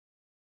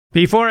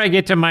Before I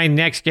get to my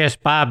next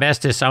guest, Bob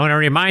Estes, I want to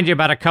remind you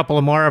about a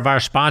couple more of our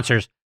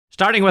sponsors,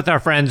 starting with our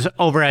friends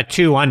over at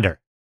 2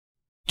 Under.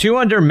 2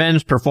 Under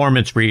men's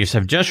performance briefs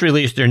have just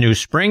released their new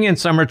Spring and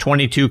Summer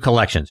 22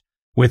 collections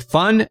with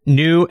fun,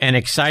 new, and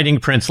exciting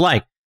prints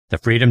like the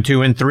Freedom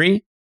 2 and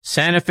 3,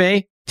 Santa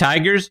Fe,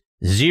 Tigers,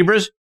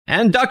 Zebras,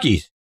 and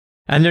Duckies.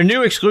 And their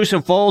new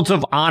exclusive Folds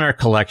of Honor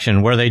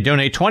collection, where they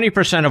donate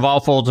 20% of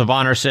all Folds of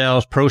Honor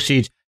sales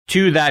proceeds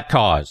to that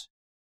cause.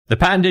 The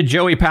patented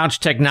Joey Pouch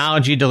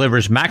technology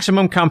delivers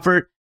maximum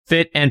comfort,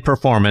 fit, and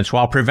performance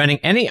while preventing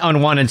any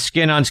unwanted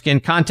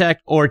skin-on-skin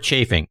contact or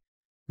chafing.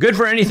 Good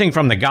for anything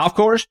from the golf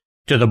course,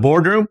 to the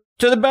boardroom,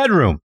 to the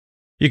bedroom.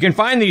 You can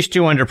find these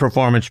 2 Under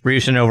performance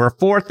briefs in over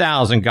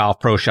 4,000 golf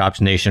pro shops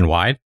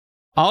nationwide,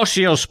 all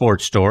Shield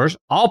Sports stores,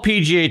 all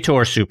PGA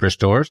Tour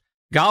superstores,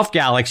 Golf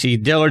Galaxy,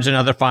 Dillard's, and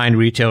other fine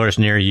retailers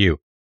near you.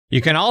 You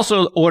can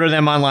also order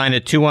them online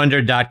at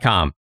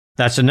 2under.com.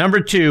 That's the number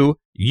 2,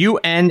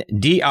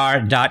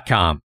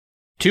 UNDR.com.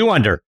 2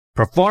 Under,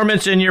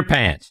 performance in your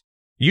pants.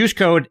 Use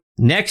code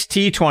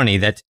NEXTTEE20,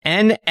 that's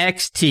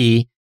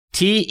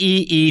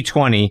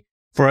NXTTEE20,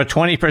 for a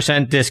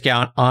 20%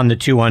 discount on the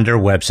 2 Under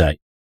website.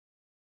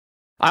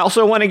 I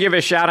also want to give a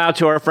shout out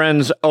to our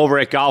friends over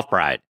at Golf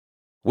Pride.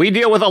 We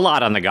deal with a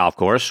lot on the golf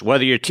course,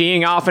 whether you're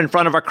teeing off in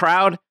front of a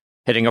crowd,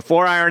 hitting a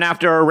 4-iron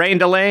after a rain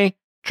delay,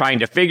 trying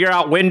to figure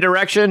out wind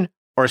direction,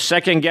 or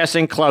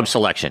second-guessing club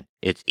selection.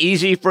 It's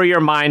easy for your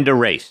mind to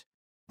race.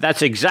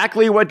 That's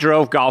exactly what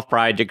drove Golf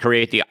Pride to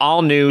create the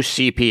all-new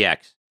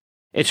CPX.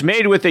 It's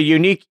made with a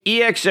unique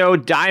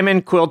EXO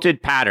diamond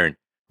quilted pattern,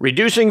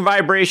 reducing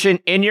vibration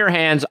in your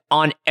hands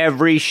on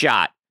every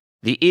shot.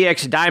 The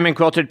EX diamond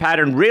quilted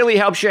pattern really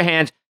helps your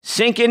hands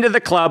sink into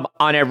the club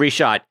on every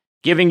shot,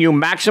 giving you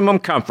maximum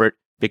comfort,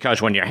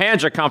 because when your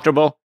hands are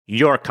comfortable,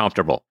 you're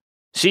comfortable.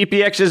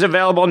 CPX is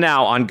available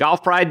now on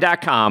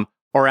golfpride.com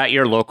or at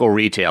your local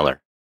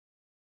retailer.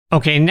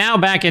 Okay, now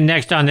back in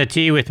Next on the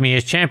Tee with me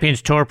is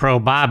Champions Tour pro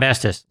Bob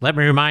Estes. Let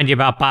me remind you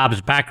about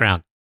Bob's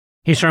background.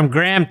 He's from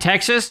Graham,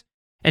 Texas.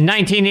 In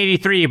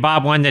 1983,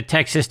 Bob won the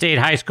Texas State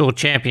High School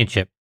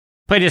Championship.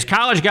 Played his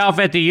college golf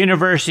at the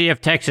University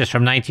of Texas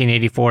from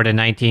 1984 to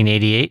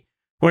 1988,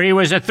 where he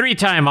was a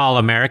 3-time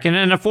All-American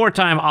and a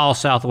 4-time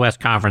All-Southwest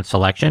Conference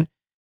selection.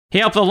 He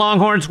helped the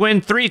Longhorns win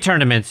 3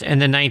 tournaments in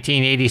the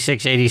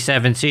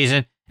 1986-87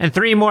 season and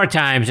 3 more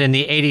times in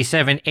the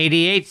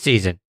 87-88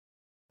 season.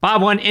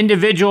 Bob won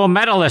individual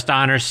medalist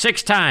honors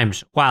 6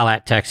 times while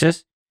at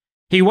Texas.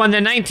 He won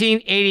the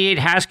 1988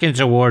 Haskins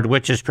Award,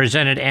 which is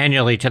presented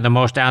annually to the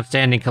most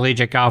outstanding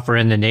collegiate golfer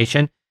in the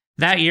nation.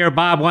 That year,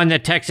 Bob won the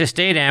Texas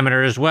State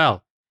Amateur as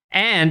well,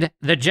 and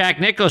the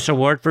Jack Nicklaus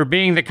Award for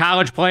being the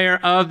College Player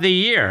of the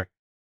Year.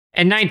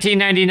 In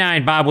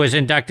 1999, Bob was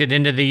inducted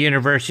into the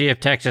University of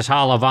Texas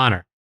Hall of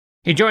Honor.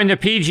 He joined the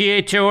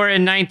PGA Tour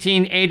in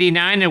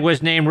 1989 and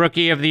was named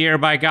Rookie of the Year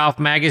by Golf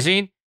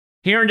Magazine.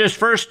 He earned his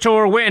first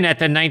tour win at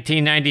the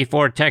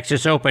 1994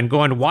 Texas Open,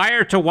 going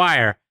wire to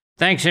wire,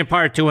 thanks in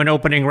part to an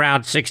opening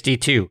round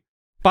 62.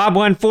 Bob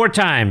won 4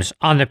 times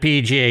on the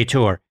PGA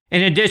Tour.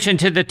 In addition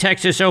to the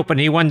Texas Open,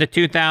 he won the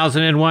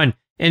 2001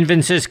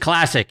 Invensys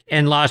Classic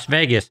in Las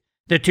Vegas,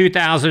 the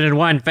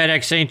 2001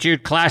 FedEx St.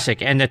 Jude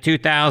Classic, and the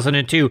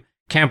 2002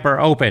 Kemper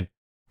Open.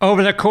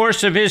 Over the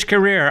course of his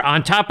career,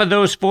 on top of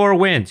those 4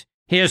 wins,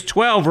 he has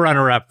 12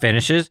 runner-up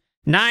finishes,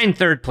 9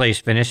 third-place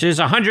finishes,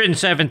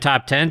 107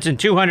 top 10s, and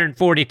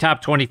 240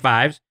 top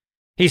 25s.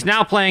 He's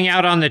now playing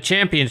out on the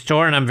Champions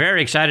Tour, and I'm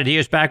very excited he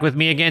is back with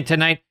me again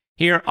tonight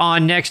here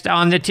on Next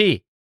on the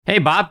Tee. Hey,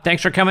 Bob,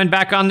 thanks for coming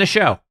back on the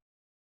show.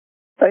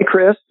 Hey,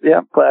 Chris.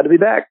 Yeah, glad to be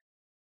back.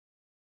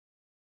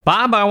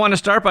 Bob, I want to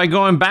start by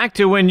going back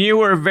to when you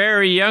were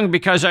very young,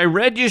 because I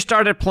read you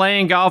started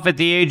playing golf at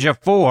the age of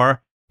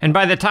 4, and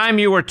by the time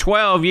you were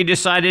 12, you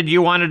decided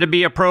you wanted to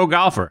be a pro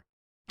golfer.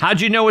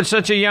 How'd you know at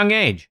such a young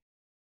age?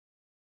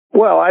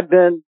 Well, I'd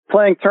been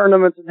playing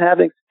tournaments and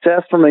having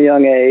success from a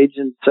young age,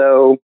 and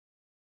so,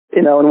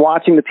 and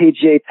watching the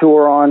PGA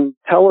Tour on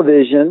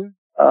television,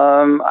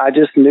 I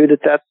just knew that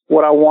that's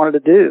what I wanted to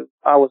do.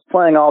 I was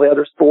playing all the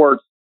other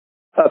sports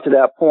up to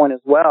that point as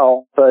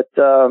well, but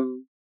I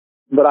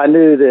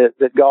knew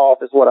that golf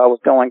is what I was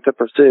going to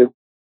pursue.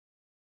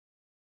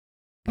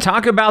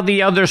 Talk about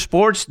the other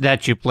sports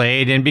that you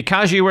played, and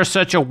because you were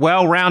such a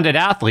well-rounded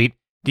athlete,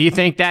 do you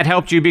think that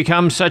helped you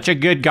become such a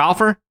good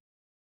golfer?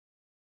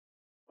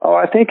 Oh,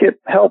 I think it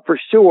helped for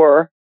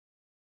sure,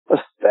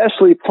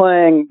 especially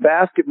playing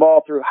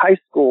basketball through high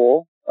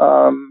school.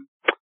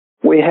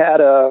 We had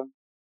a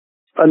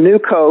new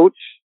coach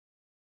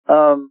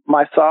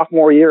my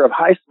sophomore year of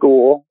high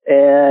school,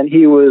 and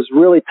he was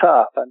really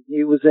tough. And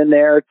he was in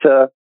there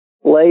to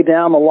lay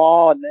down the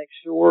law and make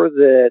sure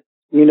that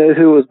you knew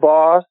who was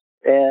boss.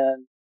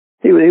 And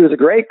he was a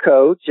great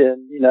coach,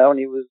 and he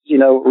was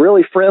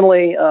really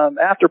friendly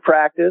after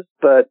practice,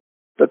 but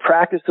the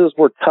practices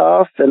were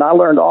tough, and I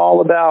learned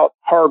all about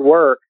hard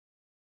work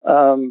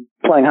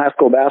playing high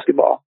school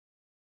basketball.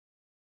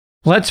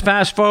 Let's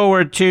fast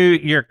forward to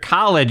your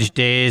college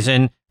days,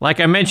 and like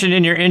I mentioned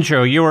in your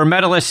intro, you were a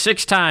medalist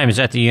 6 times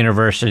at the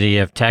University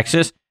of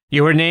Texas.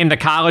 You were named the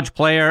College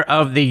Player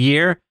of the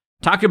Year.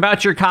 Talk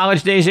about your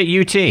college days at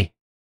UT.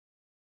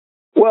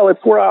 Well, it's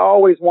where I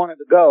always wanted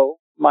to go.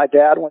 My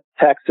dad went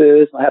to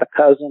Texas. I had a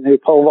cousin who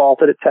pole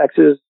vaulted at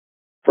Texas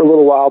for a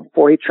little while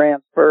before he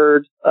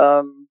transferred.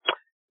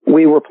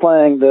 We were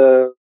playing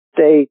the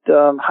state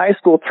high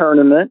school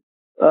tournament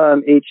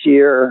each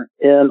year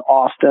in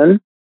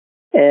Austin.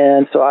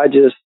 And so I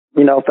just,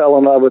 fell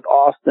in love with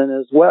Austin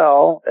as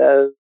well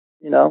as,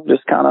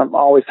 just kind of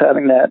always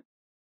having that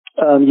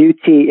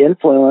UT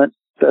influence,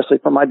 especially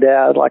from my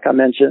dad, like I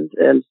mentioned.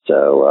 And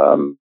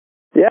so,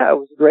 it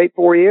was a great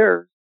 4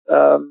 years.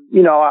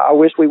 I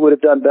wish we would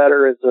have done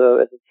better as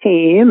a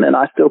team, and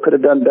I still could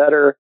have done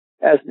better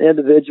as an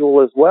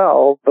individual as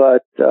well.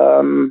 But,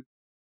 when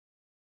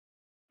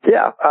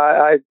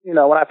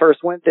I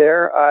first went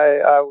there,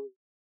 I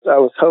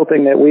was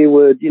hoping that we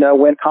would,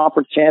 win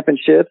conference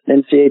championships,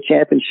 NCAA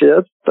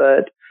championships,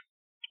 but,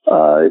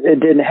 it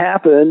didn't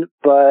happen,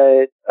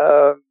 but,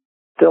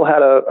 still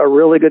had a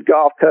really good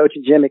golf coach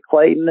in Jimmy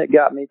Clayton that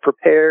got me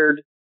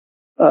prepared,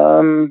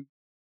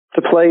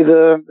 to play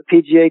the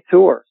PGA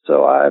Tour.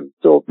 So I'm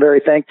still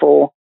very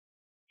thankful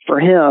for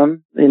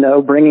him,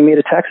 bringing me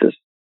to Texas.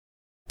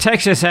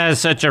 Texas has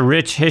such a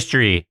rich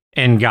history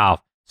in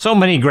golf. So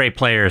many great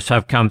players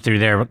have come through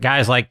there.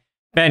 Guys like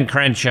Ben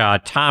Crenshaw,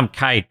 Tom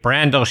Kite,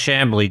 Brandel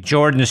Chambly,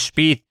 Jordan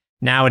Spieth,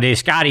 nowadays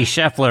Scotty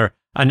Scheffler,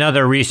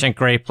 another recent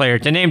great player,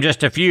 to name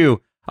just a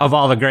few of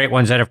all the great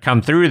ones that have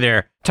come through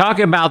there. Talk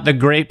about the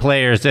great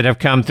players that have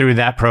come through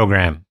that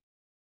program.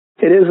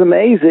 It is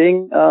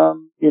amazing. A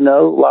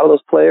lot of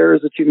those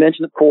players that you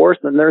mentioned, of course,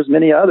 and there's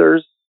many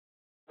others,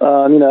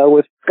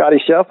 with Scotty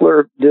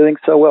Scheffler doing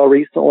so well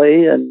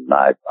recently. And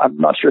I'm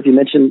not sure if you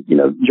mentioned,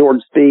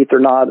 Jordan Spieth or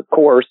not, of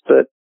course,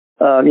 but,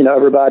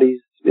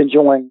 everybody's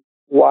enjoying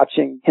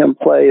watching him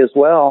play as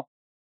well.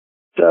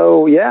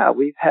 So,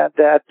 we've had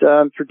that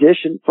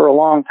tradition for a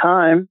long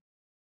time.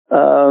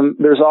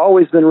 There's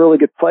always been really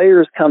good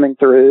players coming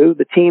through.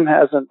 The team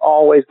hasn't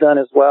always done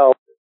as well,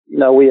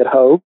 we had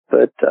hoped,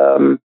 but,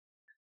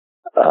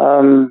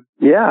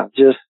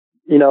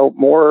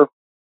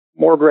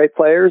 more great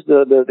players.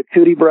 The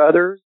Cootie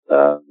brothers,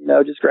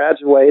 just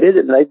graduated,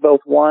 and they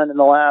both won in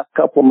the last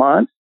couple of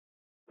months.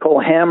 Cole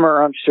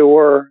Hammer, I'm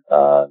sure,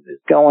 is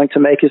going to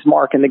make his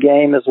mark in the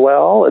game as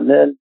well. And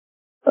then,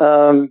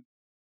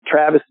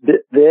 Travis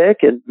Vick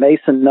and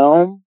Mason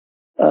Nome,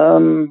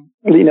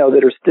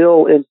 that are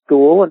still in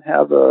school and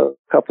have a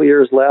couple of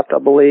years left, I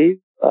believe.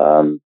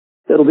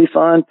 It'll be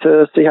fun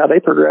to see how they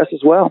progress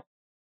as well.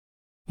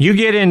 You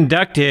get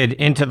inducted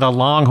into the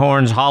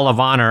Longhorns Hall of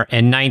Honor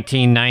in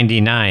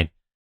 1999.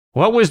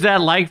 What was that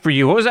like for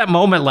you? What was that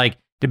moment like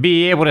to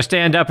be able to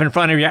stand up in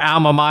front of your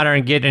alma mater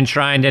and get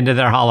enshrined into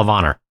their Hall of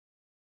Honor?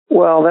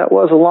 Well, that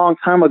was a long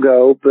time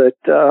ago, but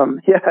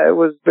it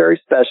was very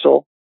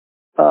special.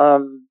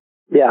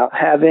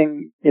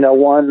 Having,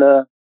 won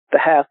the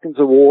Haskins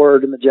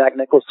Award and the Jack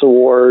Nicklaus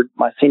Award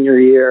my senior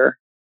year,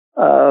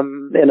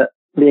 and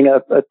being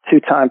a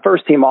two-time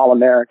first-team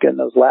All-American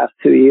those last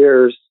 2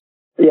 years.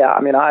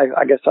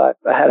 I guess I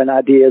had an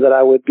idea that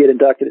I would get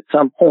inducted at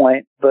some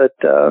point, but,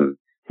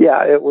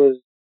 it was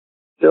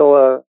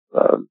still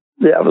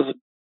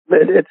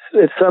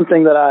it's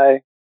something that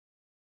I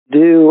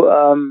do,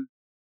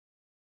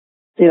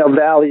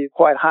 value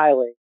quite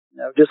highly,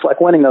 just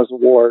like winning those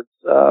awards,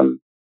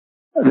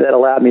 that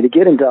allowed me to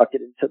get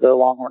inducted into the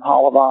Longhorn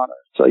Hall of Honor.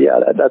 So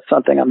that's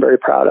something I'm very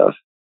proud of.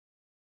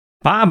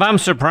 Bob, I'm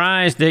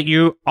surprised that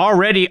you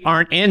already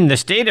aren't in the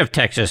State of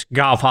Texas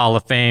Golf Hall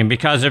of Fame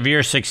because of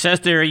your success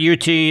there at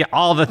UT,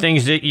 all the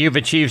things that you've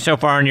achieved so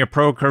far in your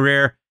pro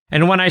career.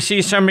 And when I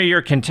see some of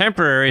your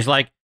contemporaries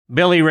like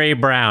Billy Ray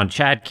Brown,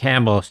 Chad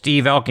Campbell,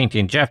 Steve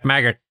Elkington, Jeff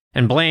Maggart,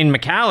 and Blaine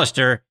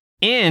McAllister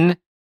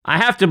I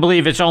have to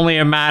believe it's only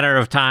a matter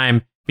of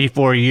time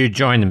before you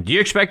join them. Do you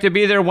expect to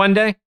be there one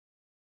day?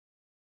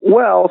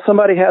 Well,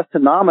 somebody has to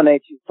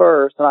nominate you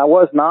first, and I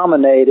was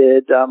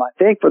nominated, I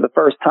think, for the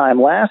first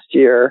time last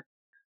year.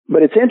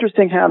 But it's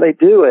interesting how they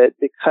do it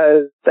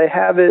because they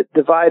have it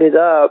divided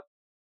up.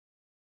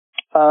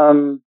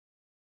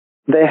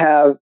 They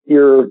have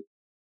your,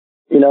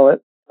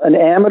 an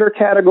amateur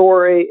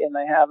category, and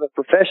they have a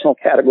professional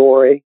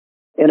category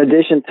in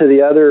addition to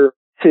the other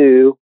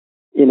two,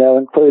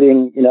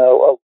 including,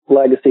 a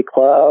legacy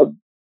club,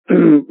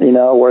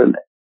 where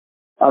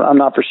I'm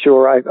not for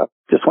sure. I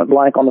just went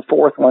blank on the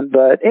fourth one,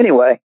 but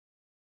anyway,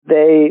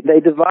 they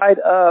divide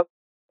up,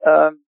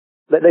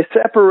 they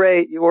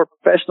separate your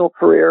professional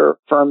career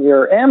from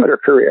your amateur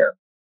career.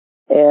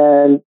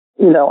 And,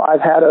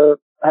 I've had a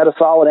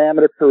solid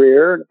amateur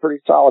career and a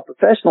pretty solid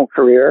professional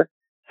career.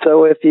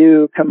 So if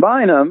you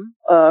combine them,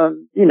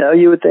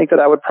 you would think that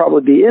I would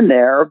probably be in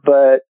there,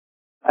 but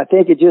I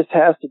think it just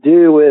has to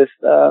do with,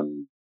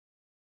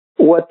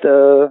 what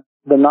the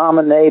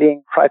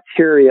nominating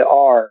criteria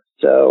are.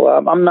 So,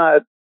 I'm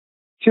not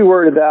too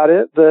worried about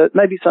it, but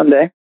maybe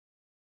someday.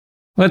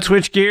 Let's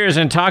switch gears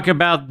and talk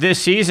about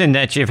this season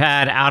that you've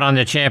had out on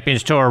the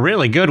Champions Tour. A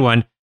really good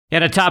one. You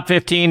had a top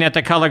 15 at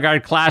the Color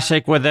Guard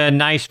Classic with a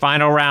nice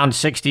final round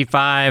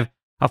 65,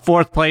 a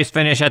fourth-place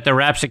finish at the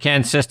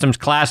Rapsicon Systems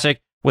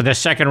Classic with a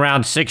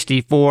second-round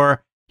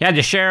 64. He had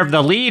the share of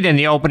the lead in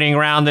the opening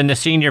round in the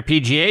Senior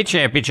PGA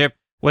Championship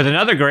with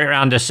another great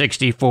round of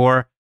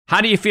 64.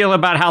 How do you feel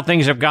about how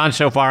things have gone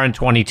so far in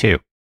 22?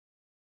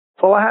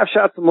 Well, I have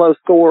shot some low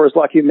scores,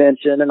 like you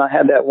mentioned, and I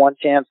had that one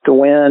chance to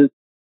win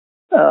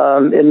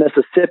in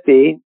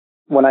Mississippi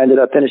when I ended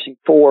up finishing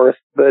fourth.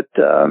 But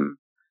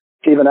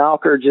Stephen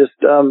Alker just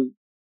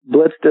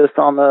blitzed us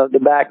on the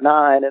back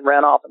nine and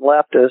ran off and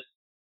left us.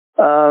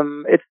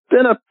 It's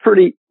been a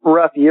pretty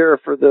rough year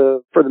for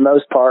the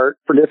most part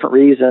for different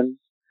reasons.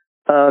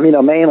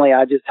 Mainly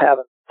I just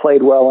haven't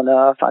played well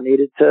enough. I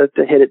needed to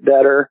hit it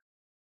better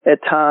at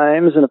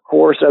times, and of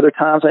course other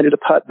times I needed to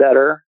putt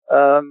better.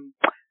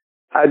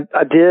 I've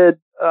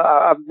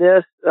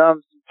missed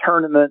some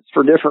tournaments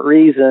for different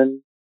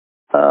reasons.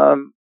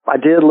 I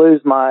did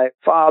lose my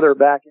father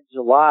back in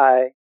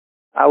July.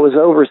 I was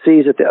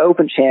overseas at the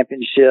Open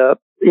Championship.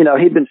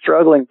 He'd been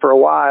struggling for a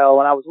while,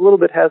 and I was a little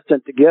bit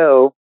hesitant to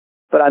go,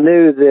 but I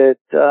knew that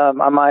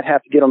I might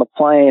have to get on a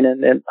plane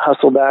and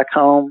hustle back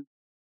home.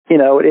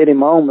 At any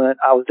moment.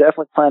 I was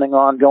definitely planning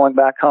on going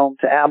back home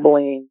to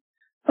Abilene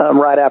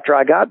right after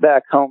I got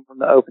back home from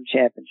the Open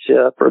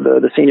Championship or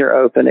the Senior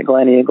Open at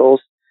Glen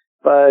Eagles.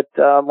 But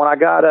when I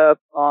got up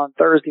on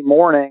Thursday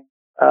morning,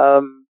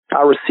 I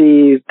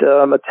received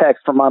a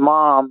text from my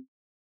mom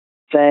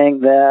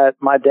saying that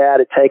my dad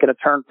had taken a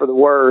turn for the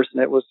worse,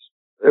 and it was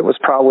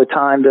probably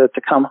time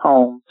to come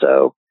home.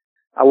 So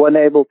I wasn't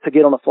able to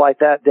get on the flight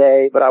that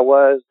day, but I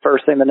was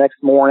first thing the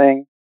next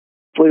morning.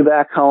 Flew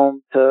back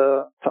home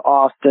to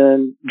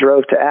Austin,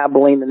 drove to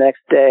Abilene the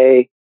next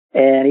day,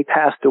 and he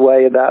passed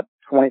away about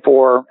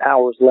 24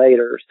 hours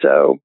later.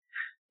 So,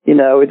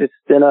 it's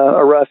been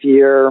a rough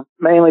year,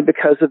 mainly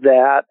because of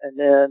that. And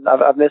then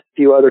I've missed a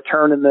few other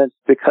tournaments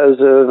because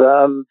of,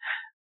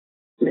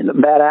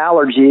 bad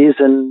allergies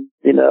and,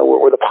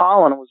 where the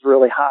pollen was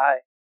really high,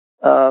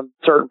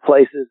 certain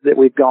places that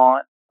we've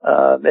gone,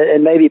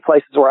 and maybe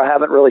places where I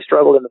haven't really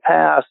struggled in the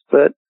past,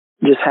 but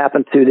just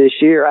happened to this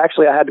year.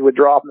 Actually, I had to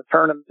withdraw from the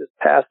tournament this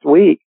past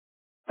week.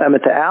 I'm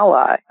at the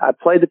Ally. I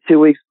played the 2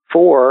 weeks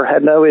before,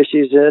 had no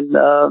issues in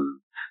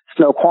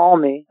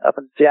Snoqualmie up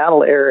in the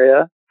Seattle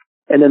area.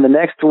 And then the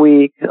next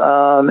week at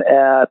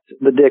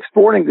the Dick's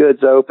Sporting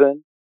Goods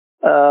Open,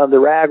 the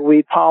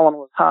ragweed pollen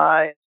was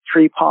high,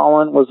 tree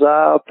pollen was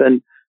up,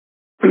 and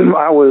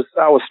I was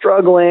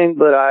struggling,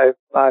 but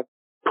I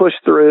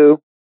pushed through.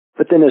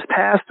 But then this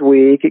past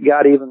week, it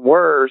got even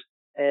worse.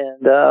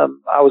 And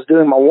I was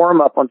doing my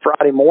warm-up on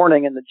Friday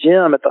morning in the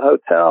gym at the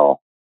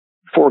hotel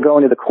before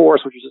going to the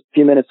course, which was just a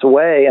few minutes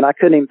away, and I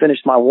couldn't even finish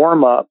my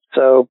warm-up.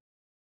 So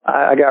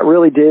I got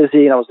really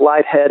dizzy, and I was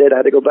lightheaded. I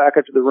had to go back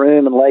up to the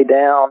room and lay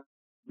down.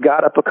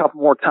 Got up a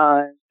couple more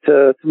times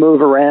to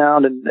move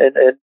around and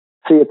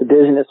see if the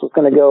dizziness was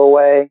going to go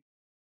away,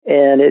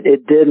 and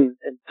it didn't.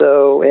 And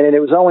so, and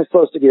it was only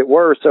supposed to get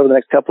worse over the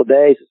next couple of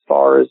days as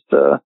far as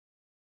the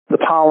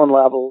pollen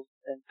levels.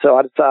 And so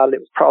I decided it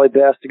was probably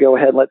best to go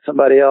ahead and let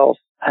somebody else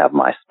have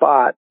my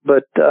spot.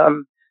 But,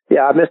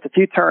 I missed a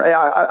few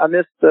I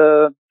missed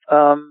the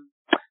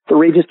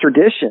Regents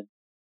Tradition,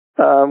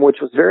 which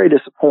was very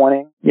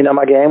disappointing.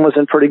 My game was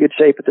in pretty good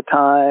shape at the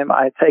time.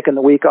 I had taken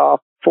the week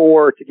off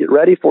to get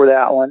ready for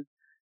that one.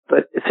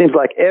 But it seems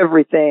like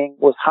everything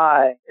was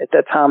high at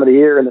that time of the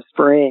year in the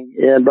spring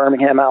in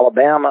Birmingham,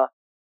 Alabama.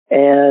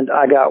 And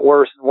I got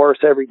worse and worse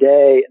every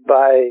day. And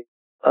by,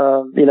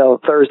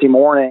 Thursday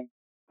morning,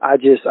 I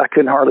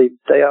couldn't hardly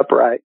stay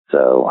upright.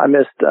 So I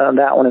missed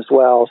that one as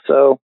well.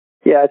 So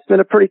yeah, it's been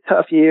a pretty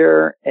tough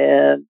year.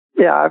 And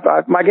yeah,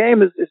 my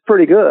game is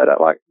pretty good.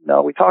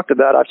 We talked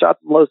about, I've shot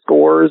some low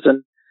scores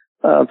and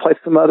played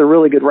some other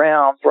really good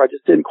rounds where I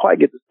just didn't quite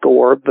get the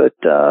score. But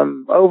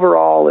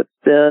overall, it's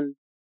been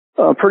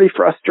pretty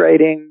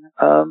frustrating.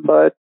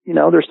 But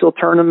there's still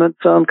tournaments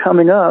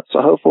coming up.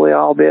 So hopefully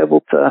I'll be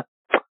able to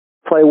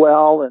play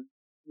well and,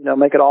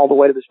 make it all the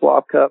way to the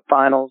Schwab Cup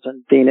finals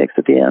in Phoenix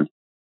at the end.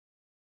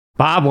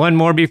 Bob, one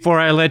more before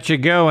I let you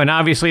go. And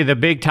obviously the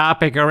big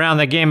topic around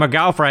the game of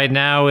golf right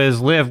now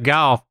is LIV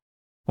Golf.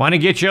 Want to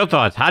get your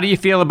thoughts. How do you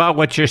feel about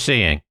what you're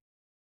seeing?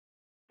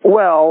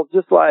 Well,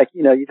 just like,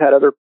 you've had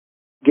other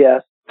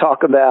guests talk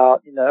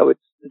about,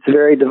 it's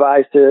very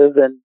divisive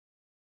and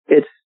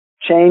it's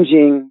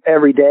changing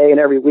every day and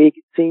every week,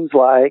 it seems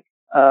like.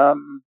 I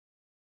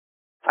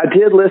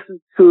did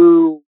listen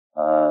to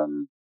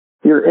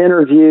your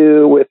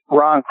interview with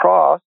Ron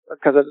Cross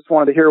because I just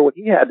wanted to hear what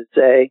he had to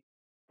say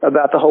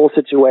about the whole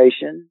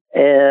situation.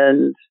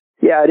 And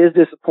yeah, it is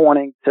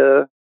disappointing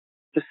to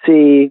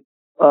see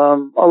a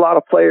lot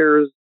of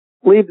players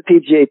leave the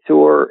PGA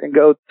Tour and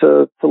go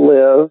to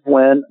LIV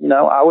when,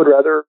 I would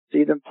rather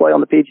see them play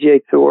on the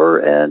PGA Tour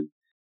and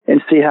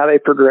see how they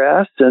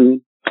progress.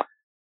 And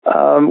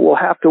we'll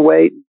have to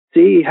wait and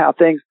see how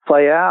things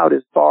play out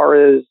as far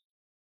as,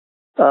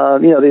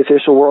 the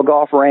official World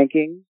Golf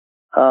rankings,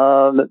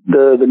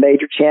 the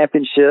major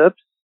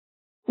championships.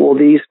 Will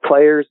these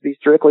players be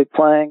strictly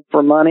playing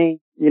for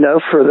money,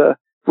 for the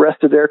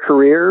rest of their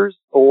careers?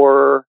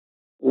 Or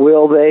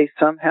will they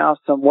somehow,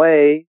 some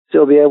way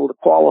still be able to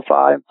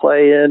qualify and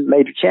play in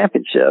major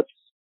championships?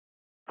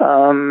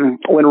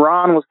 When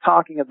Ron was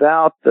talking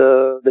about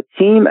the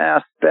team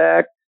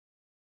aspect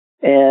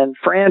and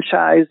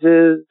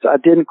franchises, I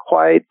didn't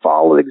quite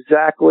follow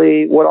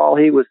exactly what all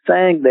he was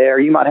saying there.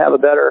 You might have a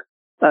better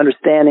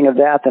understanding of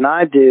that than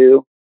I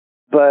do,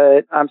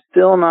 but I'm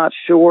still not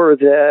sure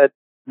that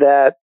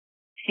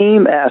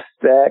team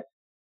aspect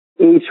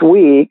each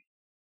week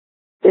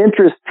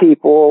interests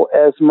people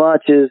as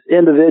much as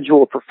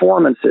individual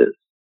performances.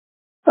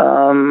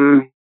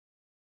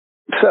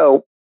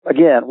 So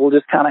again, we'll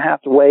just kind of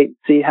have to wait and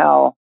see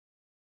how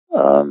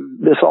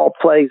this all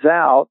plays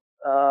out.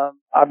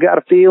 I've got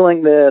a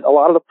feeling that a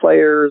lot of the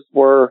players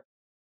were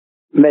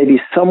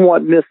maybe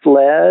somewhat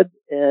misled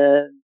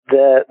and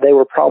that they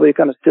were probably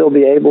going to still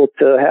be able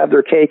to have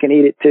their cake and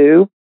eat it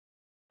too.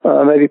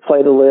 Maybe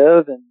play the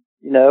LIV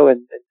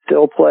and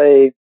still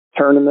play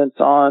tournaments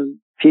on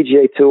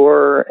PGA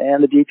Tour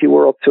and the DP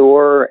World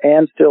Tour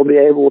and still be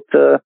able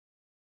to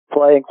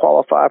play and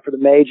qualify for the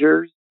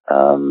majors.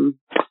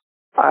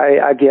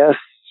 I guess,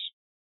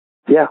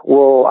 yeah,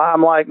 well,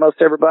 I'm like most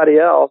everybody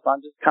else.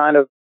 I'm just kind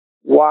of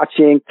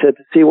watching to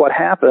see what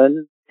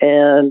happens.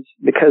 And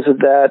because of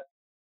that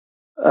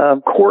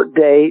court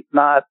date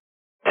not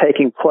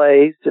taking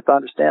place, if I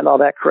understand all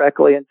that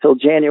correctly, until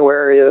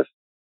January of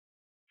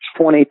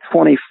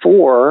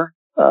 2024,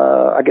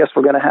 I guess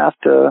we're going to have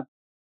to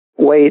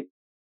wait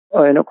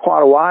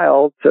quite a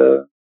while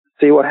to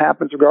see what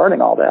happens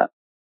regarding all that.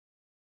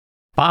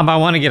 Bob, I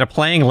want to get a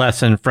playing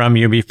lesson from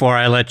you before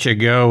I let you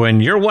go,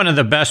 and you're one of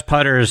the best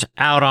putters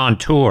out on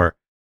tour.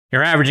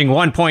 You're averaging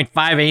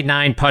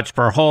 1.589 putts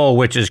per hole,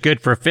 which is good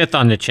for 5th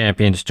on the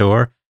Champions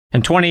Tour,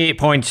 and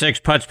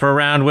 28.6 putts per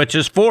round, which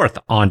is 4th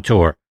on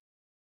tour.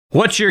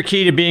 What's your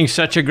key to being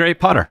such a great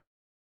putter?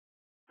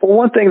 Well,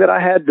 one thing that I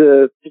had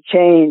to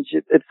change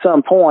at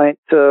some point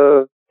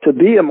to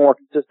be a more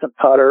consistent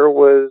putter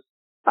was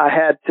I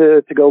had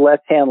to go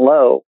left-hand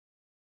low.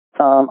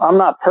 I'm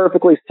not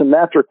perfectly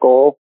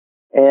symmetrical,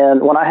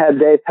 and when I had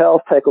Dave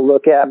Pelz take a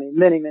look at me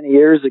many, many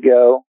years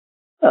ago,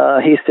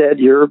 he said,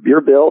 you're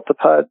built to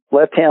putt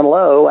left-hand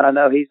low, and I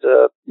know he's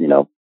a,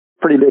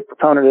 pretty big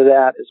proponent of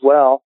that as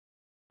well,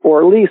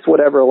 or at least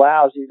whatever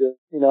allows you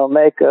to,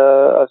 make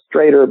a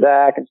straighter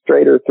back and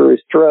straighter through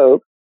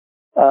stroke.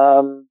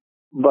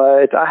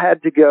 But I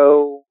had to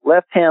go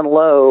left-hand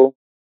low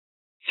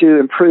to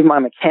improve my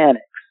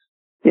mechanics.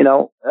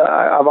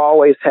 I've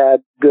always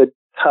had good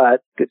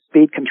touch, good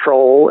speed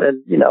control,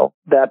 and,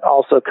 that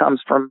also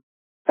comes from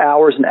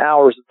hours and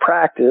hours of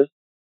practice,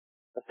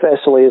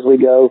 especially as we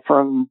go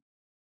from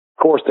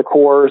course to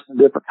course and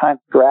different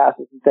kinds of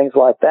grasses and things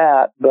like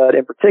that. But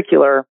in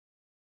particular,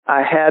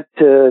 I had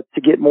to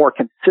get more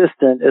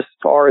consistent as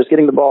far as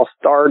getting the ball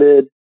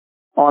started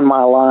on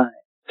my line.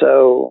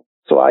 So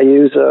I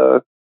use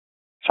a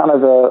kind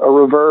of a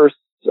reverse,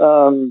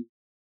 I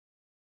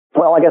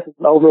guess it's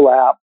an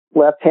overlap,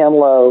 left-hand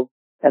low,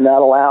 and that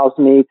allows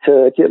me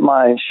to get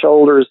my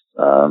shoulders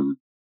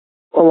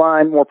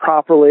aligned more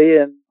properly,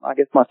 and I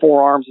guess my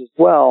forearms as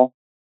well.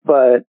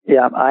 But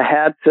yeah, I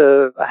had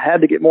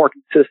to get more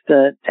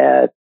consistent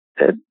at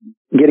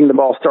getting the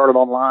ball started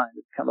on line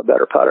to become a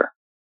better putter.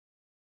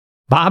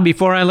 Bob,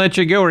 before I let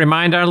you go,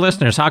 remind our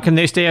listeners, how can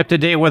they stay up to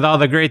date with all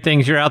the great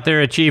things you're out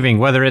there achieving,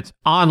 whether it's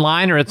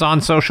online or it's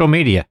on social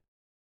media?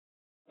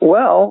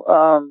 Well,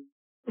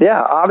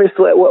 yeah,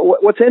 obviously,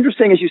 what's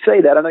interesting is you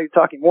say that. I know you're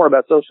talking more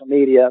about social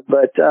media,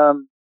 but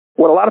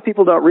what a lot of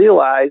people don't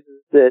realize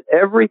is that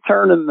every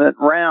tournament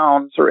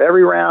rounds or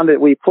every round that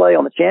we play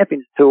on the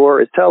Champions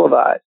Tour is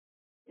televised,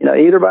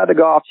 either by the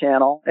Golf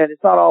Channel, and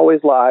it's not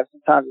always live.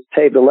 Sometimes it's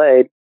tape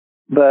delayed,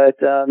 but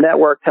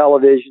network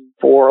television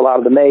for a lot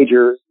of the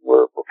majors,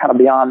 we're kind of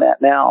beyond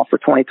that now for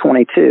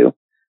 2022.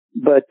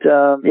 But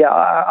yeah,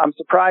 I'm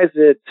surprised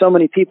that so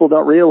many people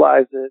don't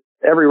realize that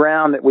every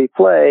round that we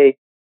play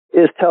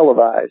is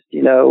televised.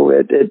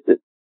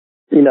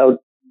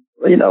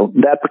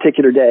 That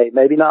particular day,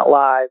 maybe not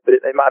live, but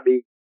they might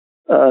be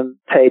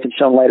taped and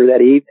shown later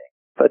that evening.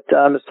 But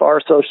as far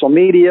as social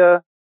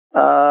media,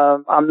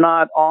 I'm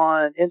not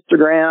on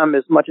Instagram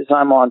as much as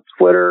I'm on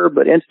Twitter,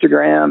 but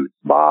Instagram,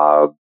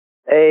 Bob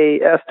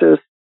Estes,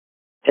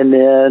 and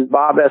then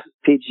Bob Estes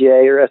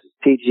PGA or Estes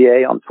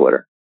PGA on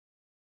Twitter.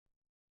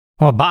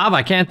 Well, Bob,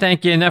 I can't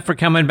thank you enough for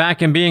coming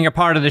back and being a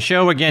part of the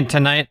show again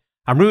tonight.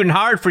 I'm rooting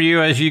hard for you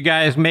as you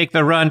guys make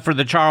the run for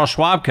the Charles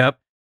Schwab Cup.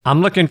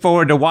 I'm looking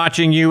forward to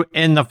watching you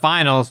in the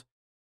finals.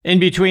 In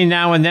between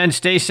now and then,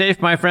 stay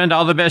safe, my friend.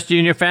 All the best to you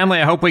and your family.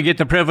 I hope we get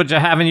the privilege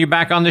of having you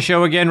back on the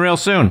show again real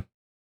soon.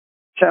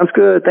 Sounds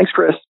good. Thanks,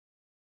 Chris.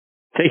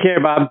 Take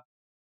care, Bob.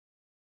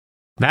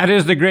 That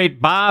is the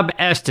great Bob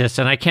Estes,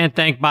 and I can't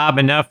thank Bob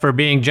enough for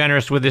being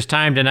generous with his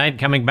time tonight,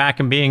 coming back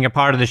and being a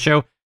part of the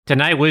show.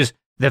 Tonight was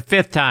the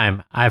 5th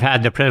time I've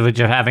had the privilege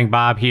of having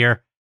Bob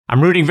here.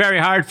 I'm rooting very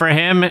hard for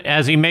him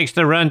as he makes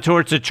the run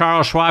towards the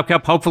Charles Schwab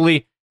Cup.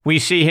 Hopefully, we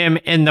see him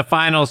in the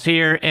finals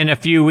here in a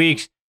few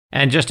weeks,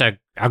 and just a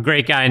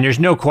great guy. And there's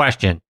no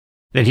question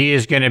that he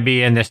is going to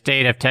be in the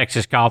State of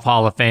Texas Golf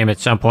Hall of Fame at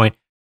some point.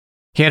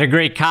 He had a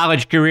great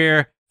college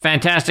career,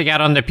 fantastic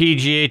out on the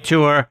PGA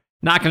Tour,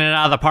 knocking it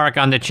out of the park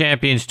on the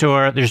Champions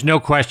Tour. There's no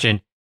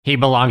question he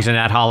belongs in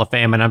that Hall of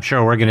Fame, and I'm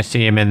sure we're going to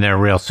see him in there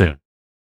real soon.